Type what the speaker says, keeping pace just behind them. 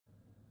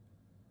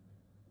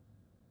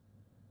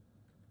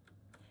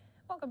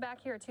Welcome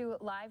back here to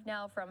Live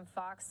Now from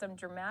Fox. Some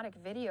dramatic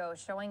video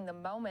showing the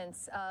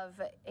moments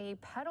of a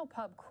pedal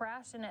pub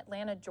crash in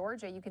Atlanta,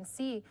 Georgia. You can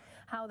see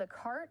how the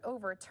cart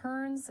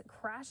overturns,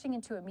 crashing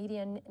into a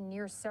median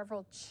near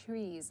several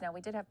trees. Now,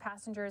 we did have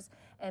passengers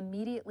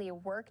immediately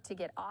work to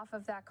get off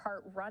of that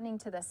cart, running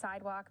to the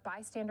sidewalk.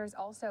 Bystanders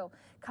also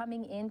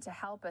coming in to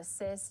help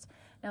assist.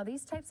 Now,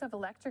 these types of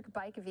electric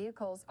bike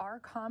vehicles are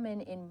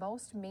common in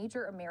most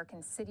major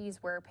American cities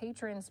where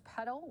patrons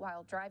pedal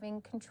while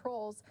driving.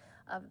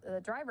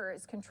 The driver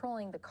is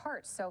controlling the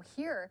cart. So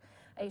here,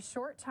 a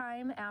short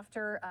time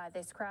after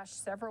this crash,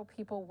 several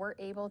people were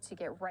able to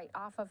get right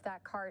off of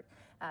that cart.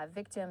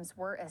 Victims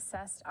were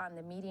assessed on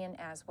the median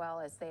as well,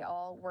 as they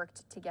all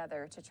worked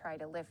together to try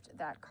to lift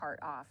that cart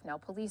off. Now,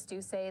 police do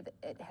say that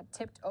it had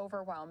tipped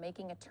over while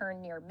making a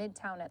turn near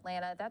midtown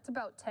Atlanta. That's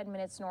about 10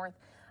 minutes north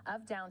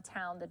of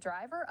downtown. The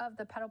driver of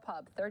the pedal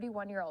pub,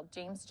 31-year-old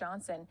James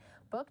Johnson,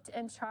 booked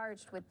and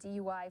charged with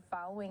DUI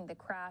following the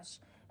crash.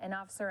 An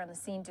officer on the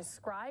scene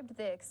described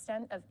the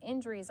extent of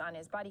injuries on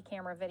his body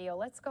camera video.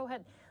 Let's go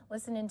ahead,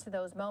 listen into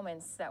those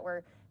moments that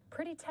were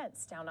pretty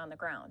tense down on the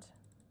ground.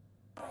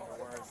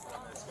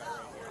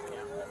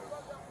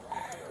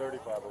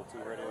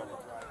 3502 radio.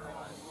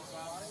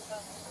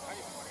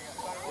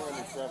 We're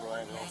in several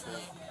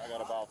ambulances. I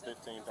got about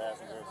 15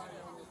 passengers,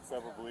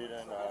 several bleeding.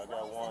 I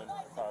got one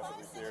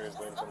possibly serious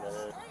bleeding from the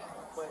head.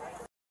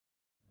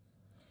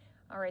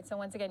 All right, so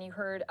once again, you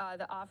heard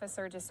the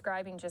officer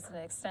describing just an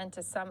extent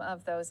to some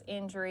of those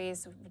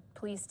injuries.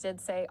 Police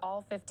did say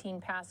all 15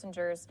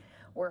 passengers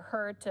were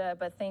hurt,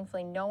 but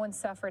thankfully no one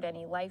suffered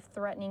any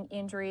life-threatening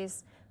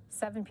injuries.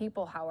 7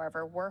 people,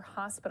 however, were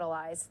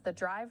hospitalized. The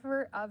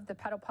driver of the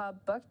pedal pub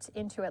booked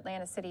into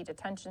Atlanta City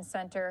Detention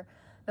Center.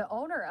 The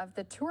owner of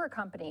the tour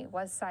company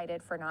was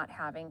cited for not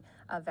having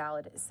a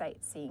valid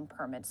sightseeing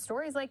permit.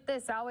 Stories like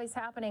this always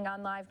happening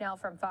on Live Now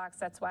from Fox.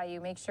 That's why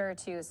you make sure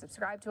to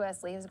subscribe to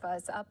us, leave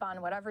us up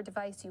on whatever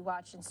device you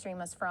watch and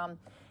stream us from.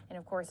 And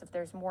of course, if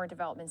there's more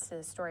developments to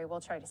the story, we'll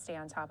try to stay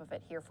on top of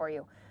it here for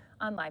you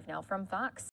on Live Now from Fox.